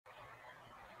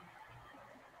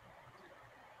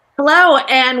Hello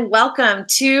and welcome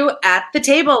to At the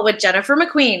Table with Jennifer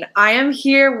McQueen. I am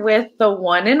here with the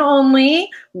one and only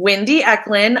Windi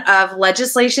Eklund of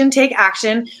Legislation Take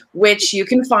Action, which you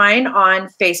can find on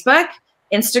Facebook,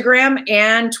 Instagram,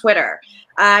 and Twitter.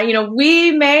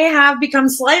 We may have become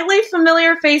slightly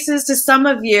familiar faces to some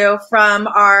of you from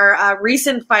our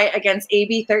recent fight against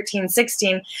AB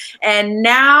 1316, and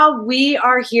now we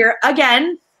are here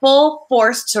again full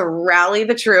force to rally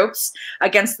the troops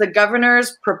against the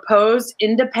governor's proposed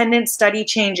independent study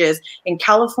changes in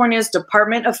California's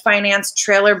Department of Finance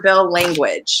trailer bill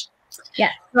language.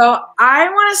 Yeah. So I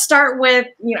want to start with,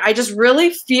 I just really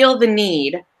feel the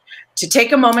need to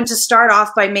take a moment to start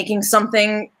off by making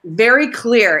something very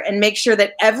clear and make sure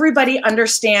that everybody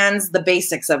understands the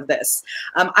basics of this.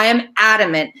 I am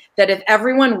adamant that if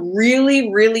everyone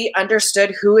really, really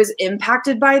understood who is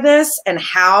impacted by this and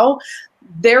how,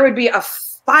 there would be a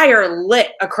fire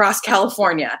lit across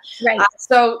California. Right.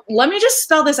 So let me just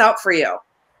spell this out for you.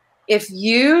 If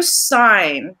you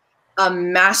sign a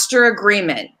master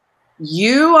agreement,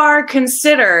 you are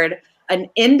considered an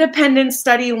independent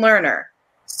study learner.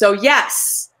 So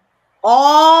yes,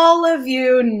 all of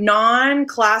you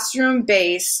non-classroom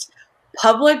based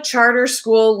public charter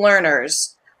school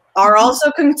learners are also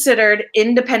considered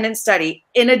independent study,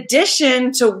 in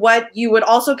addition to what you would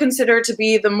also consider to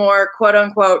be the more quote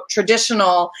unquote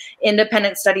traditional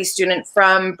independent study student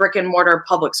from brick and mortar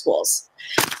public schools.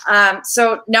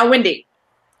 So now, Windi,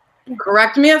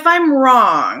 correct me if I'm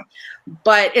wrong,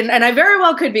 but, and I very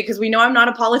well could be, because we know I'm not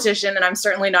a politician and I'm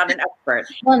certainly not an expert.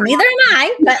 Well, neither am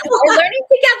I, but we're learning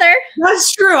together.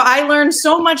 That's true. I learn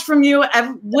so much from you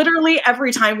literally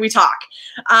every time we talk.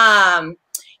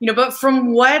 But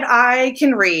from what I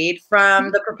can read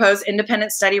from the proposed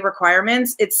independent study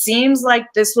requirements, it seems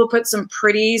like this will put some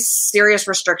pretty serious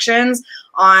restrictions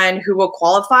on who will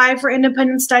qualify for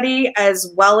independent study,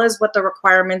 as well as what the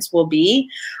requirements will be.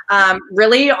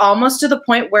 Really almost to the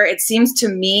point where it seems to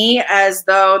me as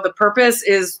though the purpose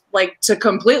is like to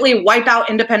completely wipe out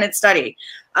independent study.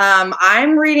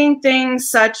 I'm reading things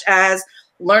such as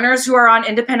learners who are on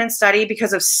independent study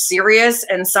because of serious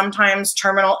and sometimes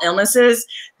terminal illnesses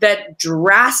that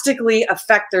drastically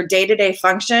affect their day-to-day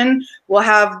function will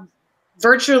have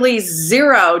virtually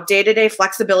zero day-to-day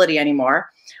flexibility anymore.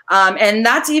 And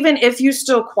that's even if you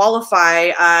still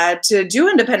qualify to do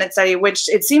independent study, which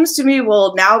it seems to me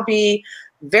will now be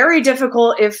very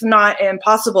difficult, if not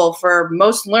impossible, for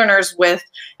most learners with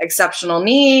exceptional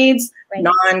needs, right,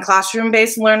 non-classroom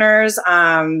based learners,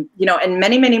 and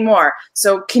many, many more.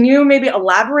 So can you maybe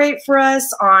elaborate for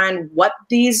us on what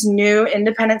these new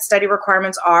independent study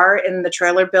requirements are in the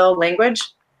trailer bill language?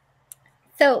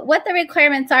 So what the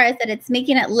requirements are is that it's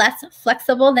making it less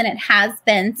flexible than it has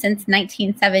been since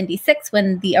 1976,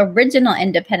 when the original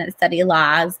independent study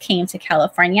laws came to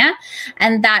California.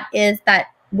 And that is that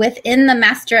within the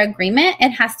master agreement, it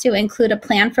has to include a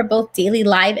plan for both daily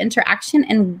live interaction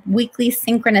and weekly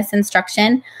synchronous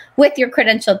instruction with your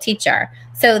credentialed teacher.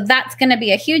 So that's going to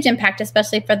be a huge impact,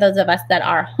 especially for those of us that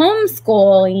are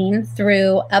homeschooling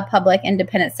through a public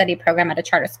independent study program at a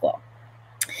charter school.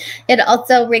 It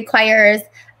also requires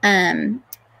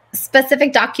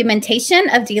specific documentation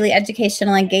of daily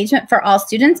educational engagement for all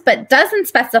students, but doesn't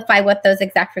specify what those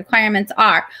exact requirements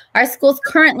are. Our schools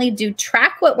currently do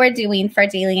track what we're doing for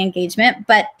daily engagement,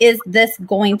 but is this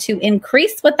going to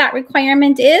increase what that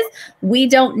requirement is? We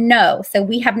don't know. So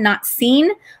we have not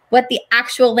seen what the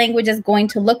actual language is going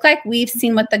to look like. We've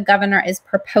seen what the governor is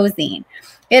proposing.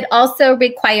 It also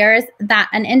requires that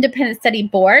an independent study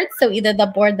board, so either the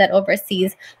board that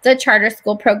oversees the charter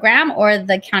school program or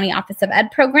the county office of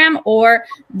ed program or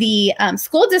the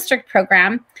school district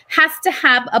program, has to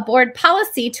have a board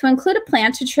policy to include a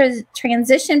plan to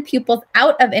transition pupils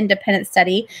out of independent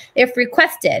study if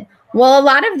requested. Well, a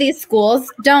lot of these schools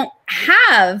don't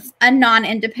have a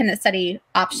non-independent study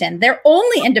option. They're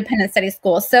only independent study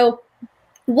schools. So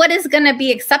what is going to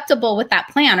be acceptable with that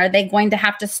plan? Are they going to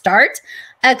have to start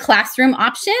a classroom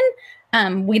option?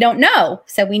 We don't know.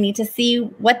 So we need to see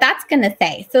what that's going to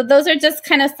say. So those are just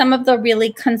kind of some of the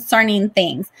really concerning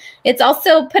things. It's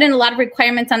also put in a lot of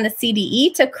requirements on the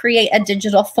CDE to create a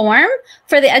digital form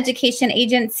for the education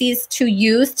agencies to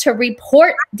use to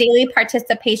report daily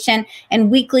participation and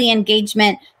weekly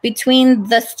engagement between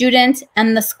the student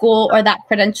and the school or that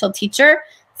credentialed teacher.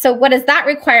 So what is that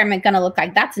requirement going to look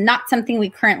like? That's not something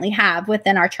we currently have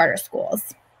within our charter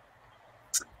schools.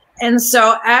 And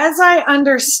so as I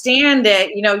understand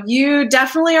it, you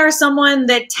definitely are someone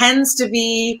that tends to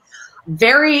be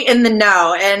very in the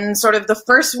know and sort of the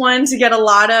first one to get a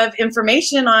lot of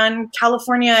information on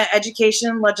California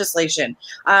education legislation.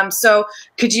 So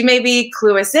could you maybe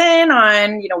clue us in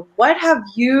on, what have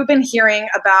you been hearing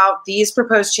about these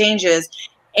proposed changes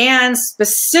and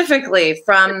specifically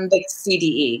from the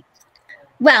CDE?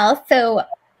 Well, so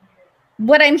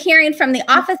what I'm hearing from the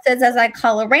offices as I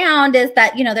call around is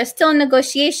that, there's still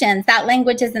negotiations. That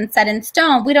language isn't set in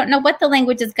stone. We don't know what the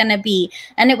language is going to be.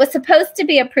 And it was supposed to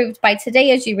be approved by today,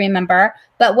 as you remember.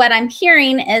 But what I'm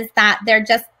hearing is that they're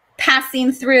just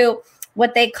passing through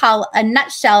what they call a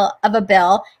nutshell of a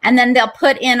bill. And then they'll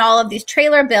put in all of these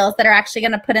trailer bills that are actually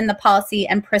going to put in the policy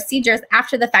and procedures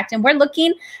after the fact. And we're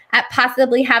looking at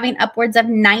possibly having upwards of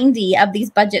 90 of these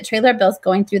budget trailer bills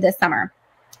going through this summer.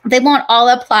 They won't all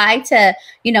apply to,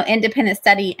 independent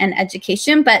study and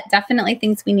education, but definitely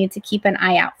things we need to keep an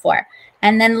eye out for.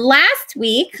 And then last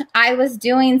week, I was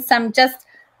doing some just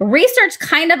research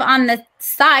kind of on the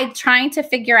side, trying to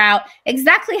figure out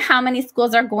exactly how many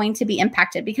schools are going to be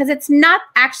impacted, because it's not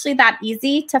actually that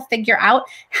easy to figure out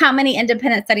how many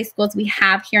independent study schools we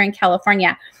have here in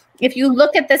California. If you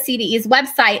look at the CDE's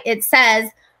website, it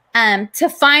says, to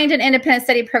find an independent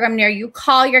study program near you,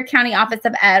 call your county office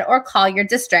of ed or call your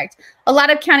district. A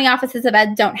lot of county offices of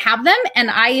ed don't have them.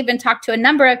 And I even talked to a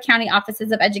number of county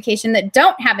offices of education that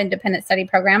don't have independent study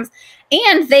programs.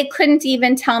 And they couldn't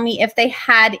even tell me if they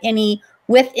had any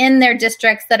within their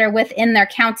districts that are within their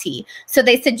county. So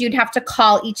they said you'd have to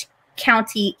call each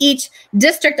county, each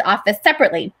district office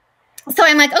separately. So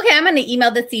I'm like, okay, I'm going to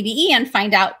email the CDE and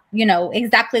find out,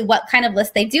 exactly what kind of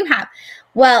list they do have.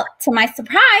 Well, to my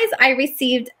surprise, I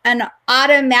received an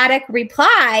automatic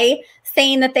reply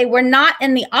saying that they were not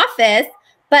in the office.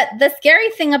 But the scary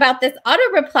thing about this auto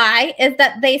reply is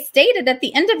that they stated at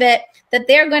the end of it that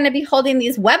they're going to be holding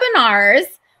these webinars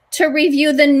to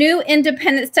review the new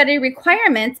independent study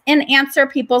requirements and answer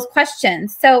people's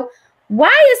questions. So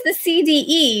why is the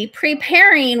CDE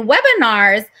preparing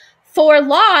webinars for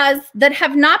laws that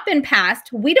have not been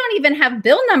passed? We don't even have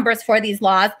bill numbers for these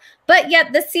laws, but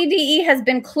yet the CDE has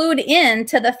been clued in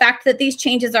to the fact that these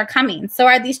changes are coming. So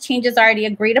are these changes already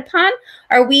agreed upon?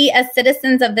 Are we as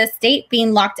citizens of this state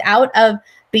being locked out of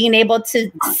being able to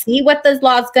see what this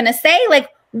law is going to say? Like,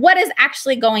 what is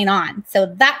actually going on?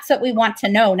 So that's what we want to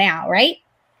know now, right?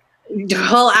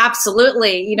 Well,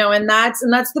 absolutely. And that's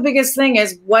the biggest thing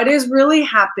is what is really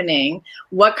happening,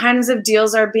 what kinds of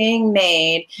deals are being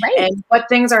made, right, and what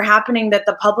things are happening that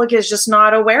the public is just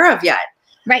not aware of yet.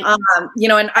 Right.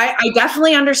 And I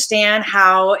definitely understand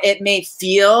how it may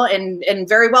feel and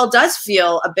very well does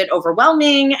feel a bit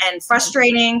overwhelming and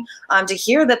frustrating to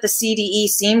hear that the CDE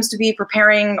seems to be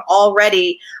preparing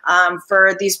already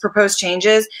for these proposed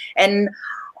changes. And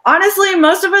honestly,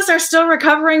 most of us are still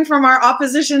recovering from our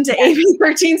opposition to AB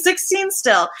 1316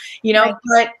 still, right.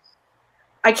 But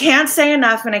I can't say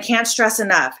enough and I can't stress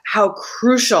enough how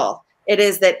crucial it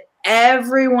is that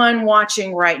everyone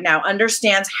watching right now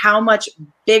understands how much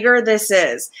bigger this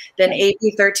is than AB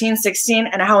 1316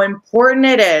 and how important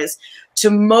it is to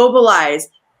mobilize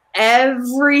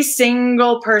every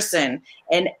single person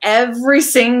in every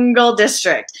single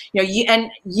district.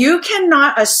 You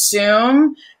cannot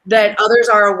assume that others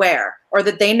are aware or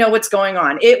that they know what's going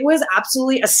on. It was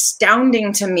absolutely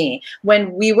astounding to me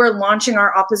when we were launching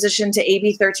our opposition to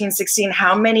AB 1316,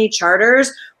 how many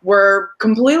charters were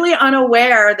completely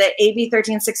unaware that AB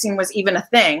 1316 was even a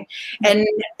thing. And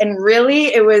really,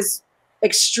 it was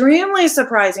extremely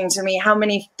surprising to me how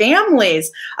many families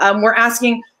were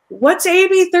asking, what's AB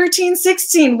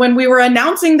 1316 when we were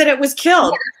announcing that it was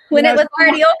killed? Yeah. When it was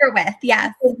already over with,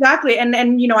 yeah. Exactly. And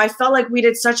I felt like we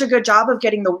did such a good job of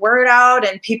getting the word out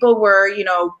and people were,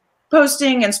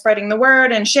 posting and spreading the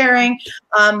word and sharing.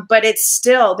 But it's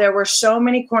still, there were so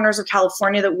many corners of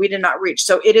California that we did not reach.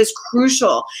 So it is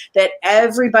crucial that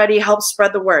everybody helps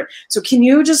spread the word. So can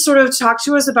you just sort of talk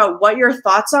to us about what your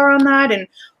thoughts are on that and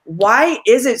why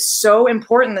is it so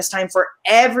important this time for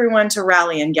everyone to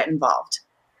rally and get involved?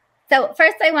 So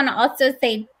first, I want to also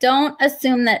say, don't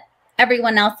assume that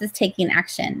everyone else is taking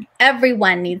action.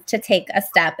 Everyone needs to take a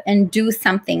step and do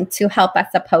something to help us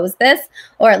oppose this,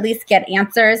 or at least get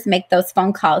answers, make those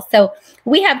phone calls. So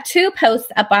we have 2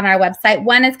 posts up on our website.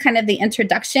 One is kind of the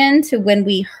introduction to when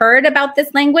we heard about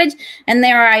this language. And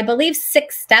there are, I believe,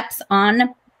 6 steps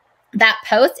on that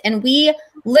post. And we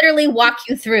literally walk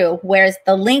you through where's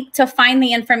the link to find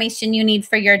the information you need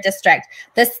for your district,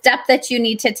 the step that you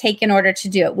need to take in order to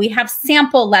do it. We have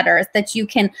sample letters that you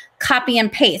can copy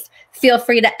and paste. Feel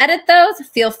free to edit those.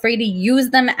 Feel free to use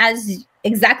them as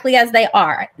exactly as they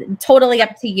are, totally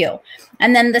up to you.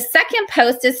 And then the second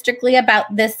post is strictly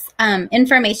about this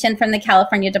information from the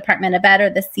California Department of Ed, or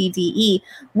the CDE.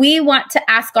 We want to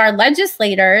ask our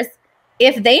legislators,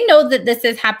 if they know that this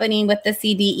is happening with the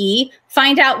CDE,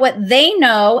 find out what they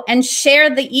know and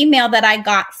share the email that I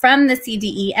got from the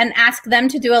CDE and ask them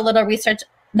to do a little research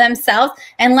themselves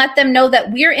and let them know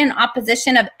that we're in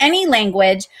opposition of any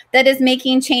language that is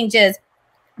making changes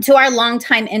to our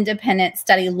longtime independent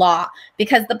study law,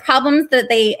 because the problems that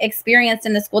they experienced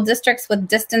in the school districts with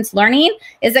distance learning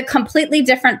is a completely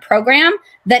different program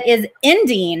that is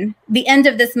ending the end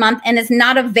of this month and is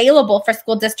not available for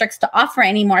school districts to offer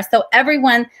anymore. So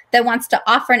everyone that wants to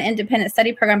offer an independent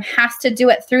study program has to do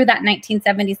it through that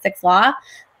 1976 law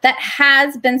that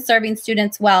has been serving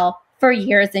students well for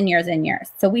years and years and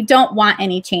years. So we don't want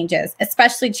any changes,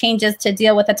 especially changes to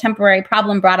deal with a temporary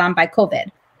problem brought on by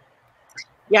COVID.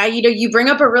 Yeah, you bring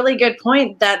up a really good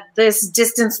point that this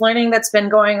distance learning that's been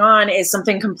going on is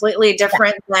something completely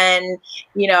different than,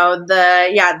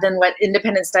 than what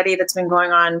independent study that's been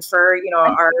going on for,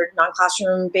 our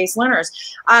non-classroom based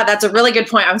learners. That's a really good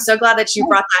point. I'm so glad that you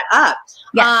brought that up.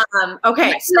 Yeah.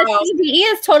 Okay. So the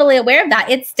CDE is totally aware of that.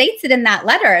 It states it in that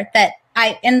letter that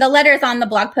and the letter is on the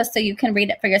blog post so you can read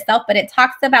it for yourself, but it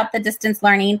talks about the distance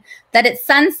learning, that it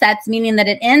sunsets, meaning that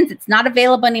it ends, it's not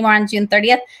available anymore on June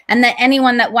 30th, and that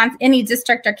anyone that wants, any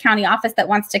district or county office that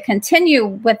wants to continue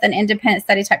with an independent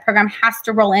study type program has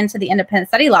to roll into the independent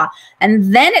study law.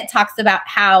 And then it talks about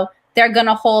how they're going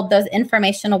to hold those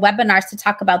informational webinars to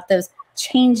talk about those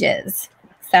changes.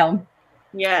 So,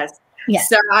 yes. Yes.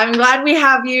 So I'm glad we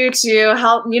have you to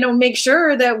help, make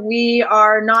sure that we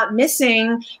are not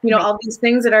missing, all these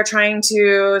things that are trying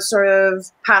to sort of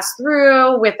pass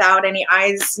through without any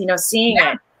eyes, seeing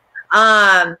it.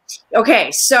 Okay.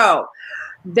 So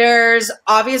there's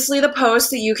obviously the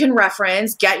post that you can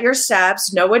reference, get your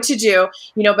steps, know what to do,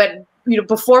 but,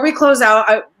 before we close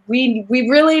out, we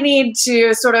really need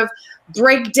to sort of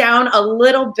break down a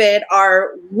little bit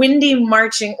our Windi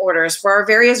marching orders for our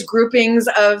various groupings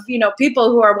of, people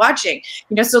who are watching.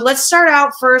 So let's start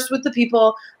out first with the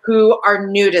people who are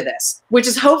new to this, which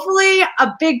is hopefully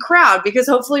a big crowd, because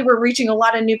hopefully we're reaching a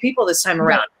lot of new people this time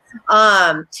around.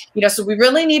 So we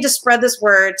really need to spread this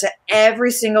word to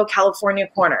every single California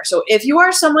corner. So if you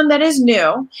are someone that is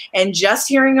new and just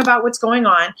hearing about what's going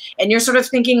on, and you're sort of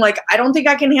thinking like, I don't think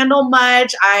I can handle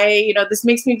much. This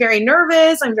makes me very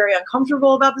nervous. I'm very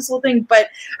uncomfortable about this whole thing, but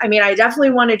I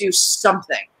definitely want to do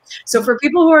something. So for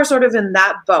people who are sort of in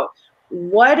that boat,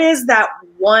 what is that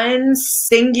one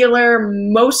singular,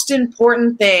 most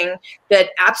important thing that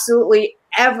absolutely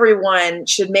everyone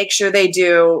should make sure they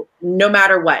do no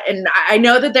matter what? And I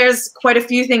know that there's quite a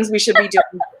few things we should be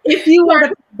doing. If you were to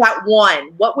pick that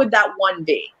one, what would that one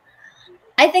be?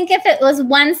 I think if it was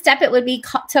one step, it would be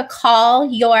to call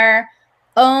your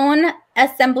own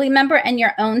assembly member and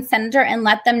your own senator and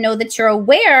let them know that you're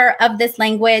aware of this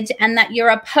language and that you're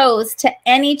opposed to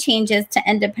any changes to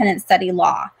independent study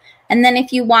law. And then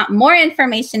if you want more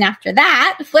information after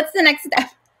that, what's the next step?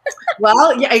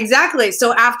 Well, yeah, exactly.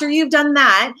 So after you've done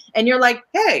that and you're like,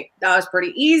 hey, that was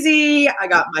pretty easy. I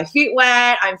got my feet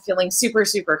wet. I'm feeling super,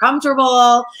 super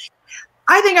comfortable.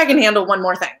 I think I can handle one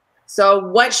more thing. So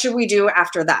what should we do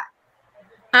after that?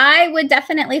 I would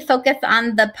definitely focus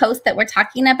on the post that we're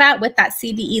talking about with that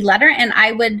CDE letter. And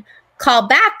I would call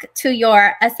back to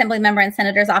your assembly member and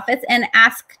senator's office and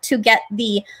ask to get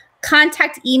the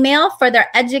contact email for their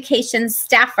education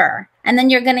staffer. And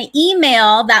then you're going to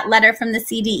email that letter from the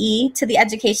CDE to the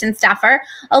education staffer,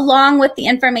 along with the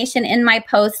information in my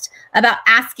post about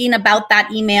asking about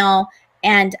that email.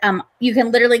 And you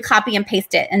can literally copy and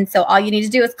paste it. And so all you need to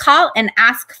do is call and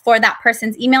ask for that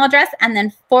person's email address and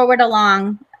then forward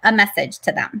along a message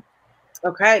to them.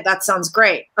 Okay, that sounds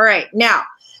great. All right. Now,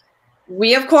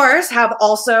 we, of course, have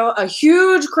also a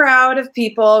huge crowd of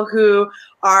people who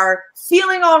are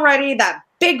feeling already that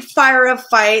big fire of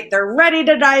fight. They're ready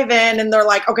to dive in and they're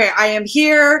like, okay, I am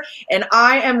here and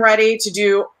I am ready to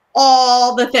do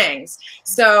all the things.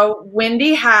 So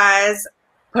Windi has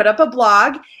put up a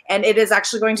blog, and it is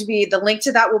actually going to be, the link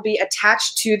to that will be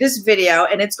attached to this video,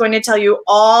 and it's going to tell you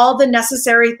all the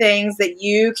necessary things that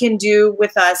you can do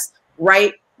with us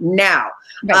right now.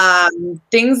 Right.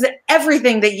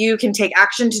 Everything that you can take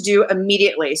action to do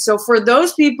immediately. So for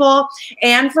those people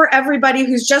and for everybody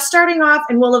who's just starting off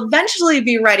and will eventually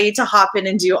be ready to hop in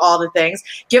and do all the things,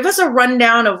 give us a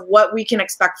rundown of what we can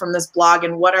expect from this blog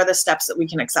and what are the steps that we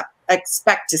can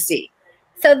expect to see.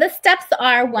 So the steps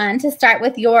are, one, to start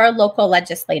with your local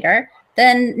legislator.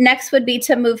 Then next would be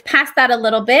to move past that a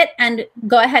little bit and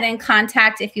go ahead and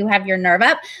contact, if you have your nerve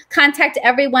up, contact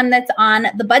everyone that's on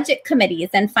the budget committees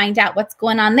and find out what's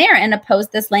going on there and oppose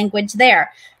this language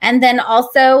there. And then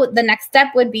also the next step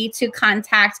would be to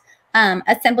contact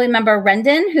Assemblymember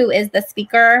Rendon, who is the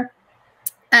speaker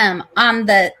on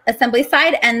the Assembly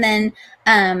side, and then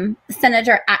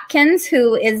Senator Atkins,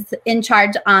 who is in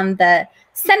charge on the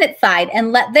Senate side,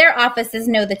 and let their offices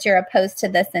know that you're opposed to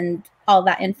this and all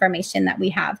that information that we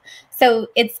have. So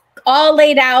it's all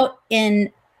laid out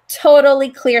in totally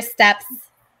clear steps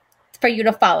for you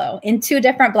to follow in 2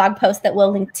 different blog posts that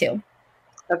we'll link to.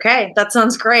 Okay, that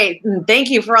sounds great. And thank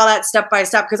you for all that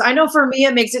step-by-step, because I know for me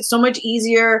it makes it so much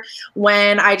easier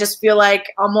when I just feel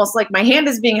like almost like my hand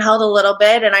is being held a little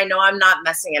bit and I know I'm not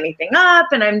messing anything up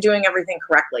and I'm doing everything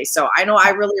correctly. So I know I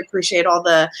really appreciate all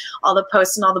the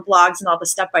posts and all the blogs and all the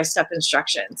step-by-step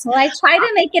instructions. Well, I try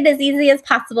to make it as easy as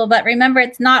possible, but remember,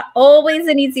 it's not always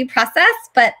an easy process,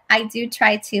 but I do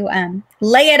try to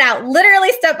lay it out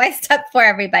literally step-by-step for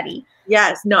everybody.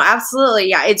 Yes, no, absolutely.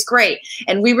 Yeah, it's great.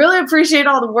 And we really appreciate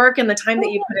all the work and the time that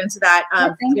you put into that,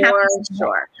 for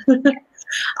sure.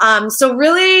 So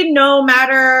really, no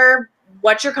matter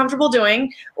what you're comfortable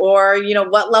doing or, you know,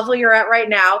 what level you're at right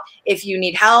now, if you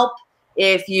need help,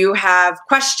 if you have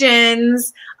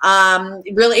questions,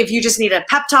 really, if you just need a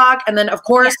pep talk, and then of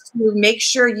course, to make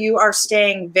sure you are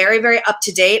staying very, very up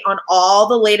to date on all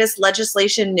the latest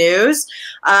legislation news,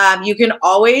 you can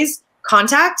always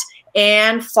contact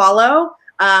and follow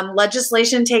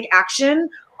Legislation Take Action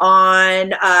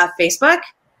on Facebook,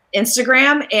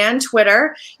 Instagram, and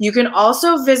Twitter. You can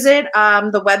also visit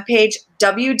the webpage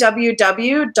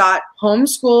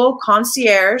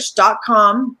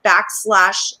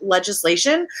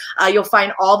www.homeschoolconcierge.com/legislation. You'll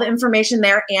find all the information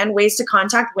there and ways to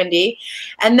contact Windi.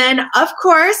 And then, of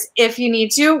course, if you need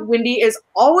to, Windi is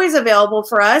always available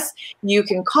for us. You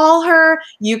can call her.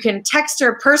 You can text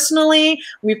her personally.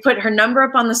 We put her number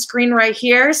up on the screen right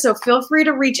here, so feel free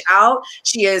to reach out.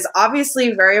 She is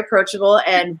obviously very approachable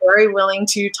and very willing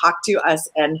to talk to us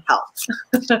and help.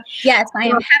 Yes, I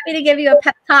am happy to give you a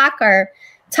pep talk or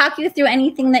talk you through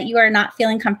anything that you are not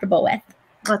feeling comfortable with.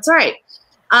 That's right.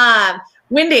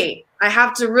 Windi, I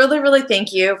have to really, really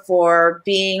thank you for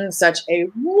being such a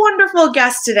wonderful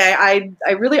guest today. I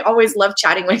really always love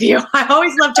chatting with you. I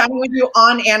always love chatting with you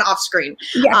on and off screen.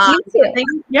 Yes, me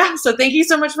too. So thank you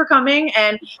so much for coming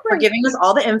and for giving us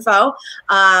all the info.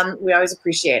 We always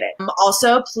appreciate it.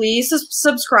 Also, please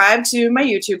subscribe to my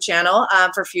YouTube channel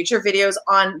for future videos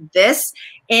on this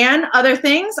and other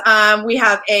things. We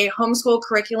have a homeschool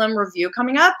curriculum review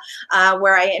coming up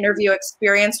where I interview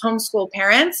experienced homeschool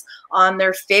parents on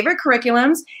their favorite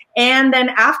curriculums. And then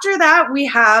after that, we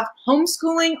have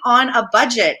homeschooling on a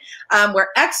budget, where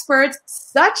experts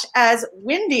such as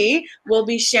Windi will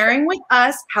be sharing with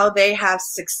us how they have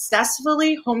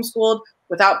successfully homeschooled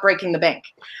without breaking the bank.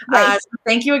 Right. So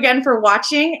thank you again for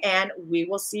watching, and we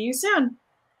will see you soon.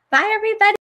 Bye,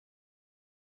 everybody.